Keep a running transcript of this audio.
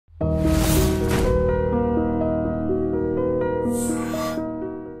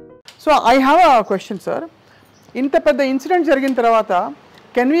So I have a question, sir. ఇంత పెద్ద incident జరిగిన తర్వాత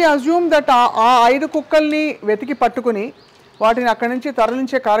కెన్ వి అజ్యూమ్ దట్ ఆ 5 కుక్కల్ని వెతికి పట్టుకుని వాటిని అక్కడి నుంచి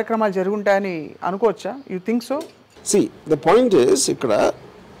తరలించే కార్యక్రమాలు జరుగుంటాయని అనుకోవచ్చా? You think so? See, the point is ఇక్కడ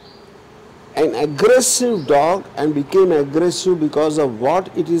an aggressive dog and became aggressive because of what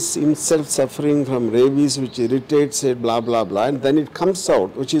it is itself suffering from rabies, which irritates it, blah blah blah, and then it comes out,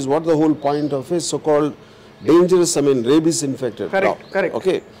 which is what the whole point of a so-called dangerous, rabies infected dog. Correct.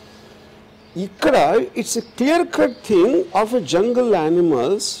 Okay. Ikkada, it's a clear-cut thing of a jungle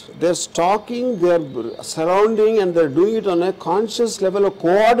animals. They're stalking, they're surrounding, and they're doing it on a conscious level of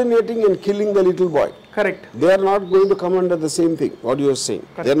coordinating and killing the little boy. Correct. They are not going to come under the same thing, what you are saying.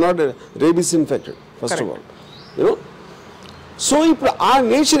 Correct. They are not rabies infected, first Correct. of all. You know? So, our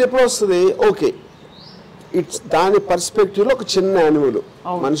nature approach today, okay, it's దాని perspective లో ఒక చిన్న animal,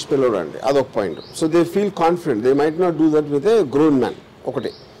 మనిషి పిల్లడు అంటే అదొక point. So, they feel confident. They might not do that with a grown man.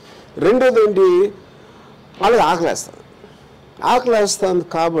 ఒకటే. రెండోది ఏంటి, వాళ్ళకి ఆకలేస్తుంది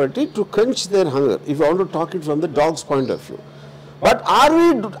కాబట్టి to quench their hunger, if you want to talk it from the dog's point of view. But are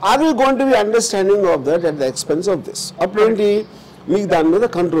we going to be understanding of that at the expense of this? అప్పుడు ఏంటి, మీకు దాని మీద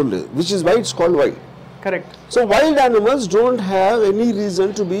కంట్రోల్ లేదు, which is why it's called wild. Correct. So wild animals don't have any reason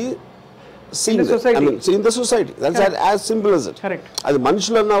to be seen in the society. In the society. That's as simple as it. Correct. అది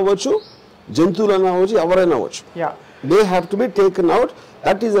మనుషులన్నా అవ్వచ్చు, జంతువులన్నా అవ్వచ్చు, ఎవరైనా అవ్వచ్చు. Yeah. They have to be taken out.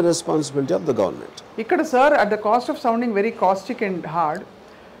 That is the responsibility of the government. Ikkada, sir, at the cost of sounding very caustic and hard,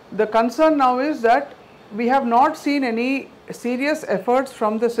 the concern now is that we have not seen any serious efforts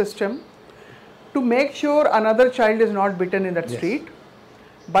from the system to make sure another child is not bitten in that street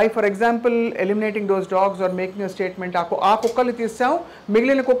by, for example, eliminating those dogs or making a statement, aa kukkali తీసాం,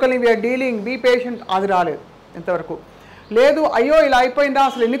 మిగిలిన కుక్కల్ని we are dealing, be patient, అది రాలేదు ఇంతవరకు. లేదు, అయ్యో ఇలా అయిపోయిందా,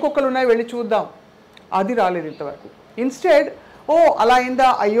 అసలు ఎన్ని కుక్కలు ఉన్నాయి వెళ్ళి చూద్దాం, అది రాలేదు ఇంతవరకు. ఇన్స్టెడ్ అలా అయిందా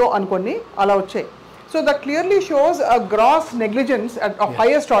అయ్యో అనుకొని అలా వచ్చాయి. So that clearly shows a gross negligence of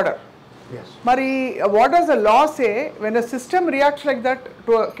highest order. మరి what does the law say when a system reacts like that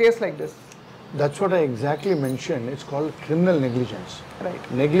to a case like this? That's what I exactly mentioned. It's called criminal negligence. Right.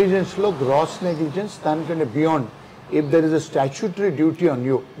 Negligence lo gross negligence, దానికంటే beyond. If there is a statutory duty on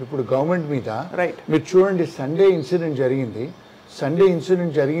you, ఇప్పుడు government మీద మీరు చూడండి, Sunday incident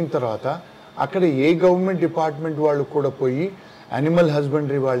జరిగిన తర్వాత అక్కడ ఏ government department వాళ్ళు కూడా పోయి యానిమల్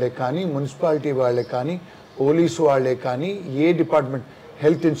హస్బెండరీ వాళ్ళే కానీ, మున్సిపాలిటీ వాళ్ళే కానీ, పోలీసు వాళ్ళే కానీ, ఏ డిపార్ట్మెంట్,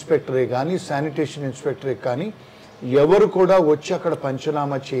 హెల్త్ ఇన్స్పెక్టరే కానీ, శానిటేషన్ ఇన్స్పెక్టరే కానీ ఎవరు కూడా వచ్చి అక్కడ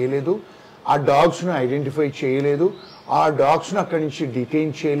పంచనామా చేయలేదు, ఆ డాగ్స్ను ఐడెంటిఫై చేయలేదు, ఆ డాగ్స్ను అక్కడి నుంచి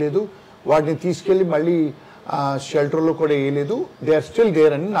డిటైన్ చేయలేదు, వాటిని తీసుకెళ్ళి మళ్ళీ షెల్టర్లో కూడా వేయలేదు. దే ఆర్ స్టిల్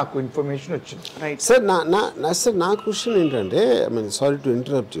దేర్ అని నాకు ఇన్ఫర్మేషన్ వచ్చింది. సార్ నా క్వశ్చన్ ఏంటంటే, sorry to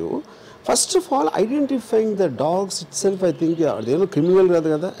interrupt you, first of all identifying the dogs it self, I think అదేమో క్రిమినల్ కాదు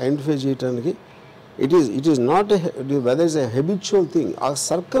కదా ఐడెంటిఫై చేయడానికి. It is not whether is a habitual thing, ఆ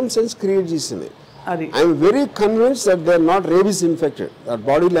సర్కమ్స్టెన్స్ క్రియేట్ చేసింది. I'm very convinced that they are not rabies infected, that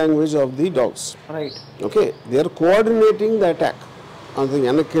body language of the dogs. Right. Okay, they are coordinating the attack. అంత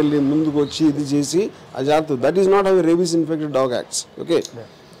వెనక్కి వెళ్ళి ముందుకు వచ్చి ఇది చేసి అది జాగ్రత్త, that is not away rabies infected dog acts. Okay,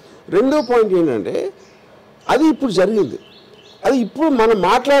 రెండో పాయింట్ ఏంటంటే, అది ఇప్పుడు జరిగింది, అది ఇప్పుడు మనం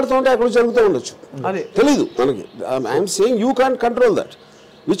మాట్లాడుతుంటే అక్కడ జరుగుతూ ఉండొచ్చు, తెలీదు మనకి. I'm saying you can control that,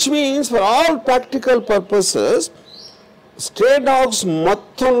 which means for all practical purposes stray dogs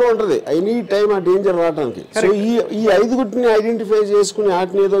మొత్తంలో ఉంటుంది ఎనీ టైం ఆ డేంజర్ రావడానికి. సో ఈ 5 ఐడెంటిఫై చేసుకుని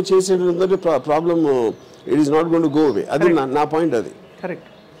వాటిని ఏదో చేసేటంటే problem it is not going to go away. అది నా పాయింట్ అది. కరెక్ట్.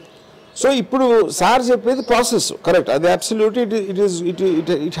 సో ఇప్పుడు సార్ చెప్పేది ప్రాసెస్ కరెక్ట్, అది absolutely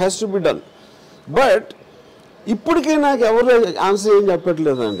it has to be done. But ఇప్పటికే నాకు ఎవరు ఆన్సర్ ఏం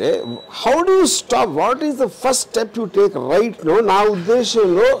చెప్పట్లేదంటే, how do you stop, what is the first step you take right no? నా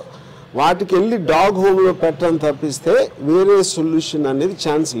ఉద్దేశంలో వాటికి వెళ్ళి డాగ్ హోమ్లో పెట్టడం తప్పిస్తే వేరే సొల్యూషన్ అనేది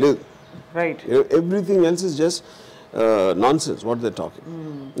ఛాన్స్ లేదు. Right. Everything else is just nonsense what they talking.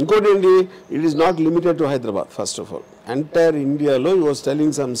 ఇంకోటి ఏంటి, it is not limited to Hyderabad. First of all entire ఇండియాలో you was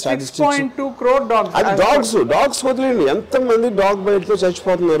telling some statistics. 6.2 crore dogs. అది డాగ్స్ వదిలేండి, ఎంతమంది డాగ్ బైట్తో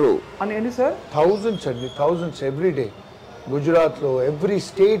చచ్చిపోతున్నారు అని ఎన్ని సార్? Thousands every day. గుజరాత్లో every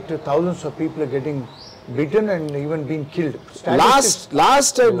state thousands of people are getting bitten and even being killed.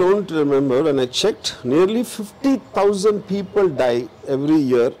 Last I don't remember, when I checked, nearly 50,000 people die every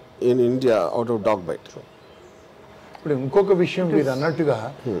year in India out of dog bite. ఇప్పుడు ఇంకొక విషయం మీరు అన్నట్టుగా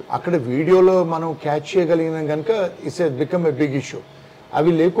అక్కడ వీడియోలో మనం catch చేయగలిగిన కనుక it's become a big issue.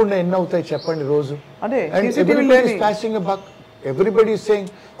 అవి లేకుండా ఎన్ని అవుతాయి చెప్పండి రోజు? ఎవ్రీబడి ఈస్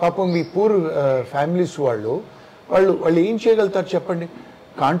సేయింగ్ పాపం మీ పూర్ ఫ్యామిలీస్ వాళ్ళు ఏం చేయగలుగుతారు చెప్పండి?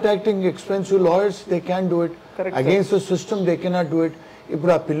 Contacting expensive lawyers, they can do it. Correct, against the system, they cannot do it.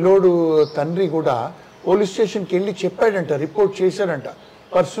 ఇప్పుడు ఆ పిల్లోడు తండ్రి కూడా పోలీస్ స్టేషన్కి వెళ్ళి చెప్పాడంట, రిపోర్ట్ చేశాడంట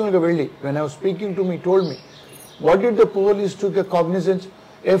పర్సనల్గా వెళ్ళి. When I was speaking to me told me what did the police took a cognizance.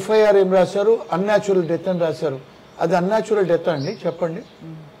 FIR ఏం రాశారు, అన్యాచురల్ డెత్ అని రాశారు. అది అన్యాచురల్ డెత్ అండి చెప్పండి?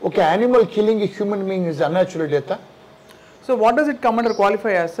 ఒక animal killing human being is unnatural death? So what does it come under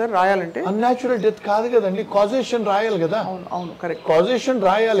qualify as sir? రాయాలంటే unnatural death కాదు కదండి, కాజేషన్ రాయాలి కదా. అవును కరెక్ట్, కాజేషన్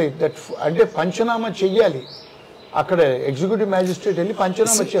రాయాలి. దట్ అంటే పంచనామా చెయ్యాలి. అక్కడ ఎగ్జిక్యూటివ్ మ్యాజిస్ట్రేట్ వెళ్ళి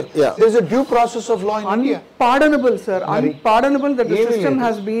పంచనామా చేయాలి. There is a due process of law in India. Unpardonable sir, unpardonable that the system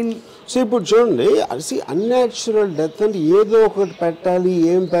has been. So ఇప్పుడు చూడండి, అన్యాచురల్ డెత్ అంటే ఏదో ఒకటి పెట్టాలి,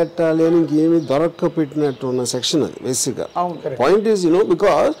 ఏం పెట్టాలి అని ఇంకేమి దొరక్క పెట్టినట్టు ఉన్న సెక్షన్ అది బేసిక్గా. Point is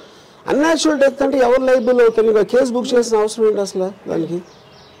because unnatural death అంటే ఎవరు లైబుల్ అవుతారు? ఇంకా కేసు బుక్ చేసిన అవసరం ఏంటి అసలు దానికి?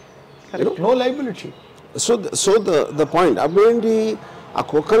 No liability. So the point అప్పుడేంటి, ఆ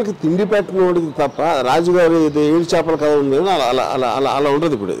కుక్కలకి తిండి పెట్టినోడికి తప్ప, రాజుగారి ఇది ఏడు చేపల కథ ఉంది అలా అలా అలా అలా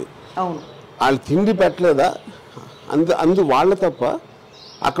ఉండదు ఇప్పుడు. అది వాళ్ళు తిండి పెట్టలేదా అందు వాళ్ళ తప్ప,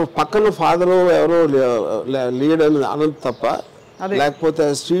 అక్కడ పక్కన ఫాదరు ఎవరో లీడ్ అని అనంత తప్ప, లేకపోతే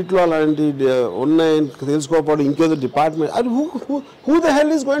స్ట్రీట్లో అలాంటి ఉన్నాయని తెలుసుకోకపోవడం ఇంకేదో డిపార్ట్మెంట్. అది who the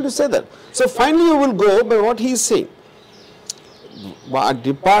hell is going to say that? So finally you will go by what he is saying.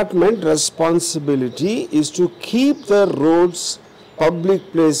 Department responsibility is to keep the roads, public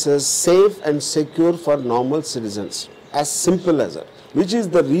places safe and secure for normal citizens. As simple as that. Which is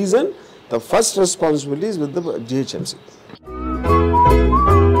the reason the first responsibility is with the GHMC.